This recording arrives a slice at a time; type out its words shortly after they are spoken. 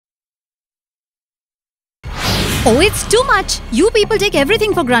Oh, it's too much. You people take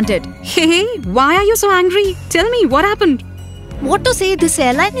everything for granted. Hey, why are you so angry? Tell me, what happened? What to say, this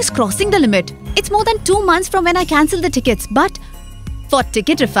airline is crossing the limit. It's more than 2 months from when I cancelled the tickets, but for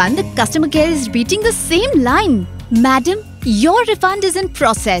ticket refund, the customer care is repeating the same line. Madam, your refund is in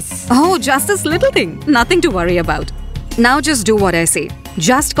process. Oh, just this little thing. Nothing to worry about. Now just do what I say.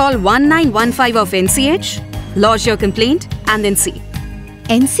 Just call 1915 of NCH, lodge your complaint and then see.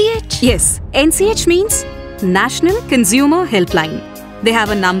 NCH? Yes, NCH means National Consumer Helpline. They have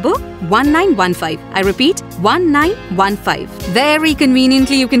a number 1915. I repeat, 1915. Very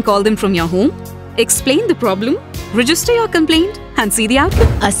conveniently, you can call them from your home, explain the problem, register your complaint and see the outcome.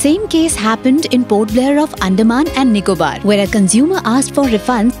 A same case happened in Port Blair of Andaman and Nicobar, where a consumer asked for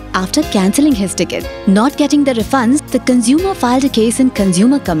refunds after cancelling his ticket. Not getting the refunds, the consumer filed a case in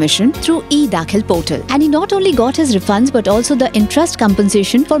Consumer Commission through e-Dakhil portal. And he not only got his refunds but also the interest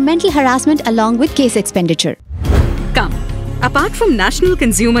compensation for mental harassment along with case expenditure. Come. Apart from National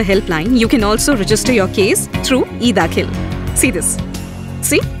Consumer Helpline, you can also register your case through e-Dakhil. See this.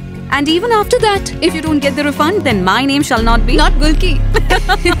 See? And even after that, if you don't get the refund, then my name shall not be... Not Gulki.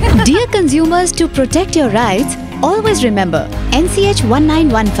 Dear consumers, to protect your rights, always remember NCH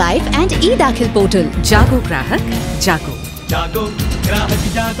 1915 and e-Dakhil portal. Jago Grahak, Jago. Jago,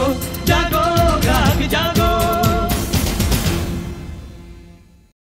 Grahak Jago, Jago, Grahak Jago.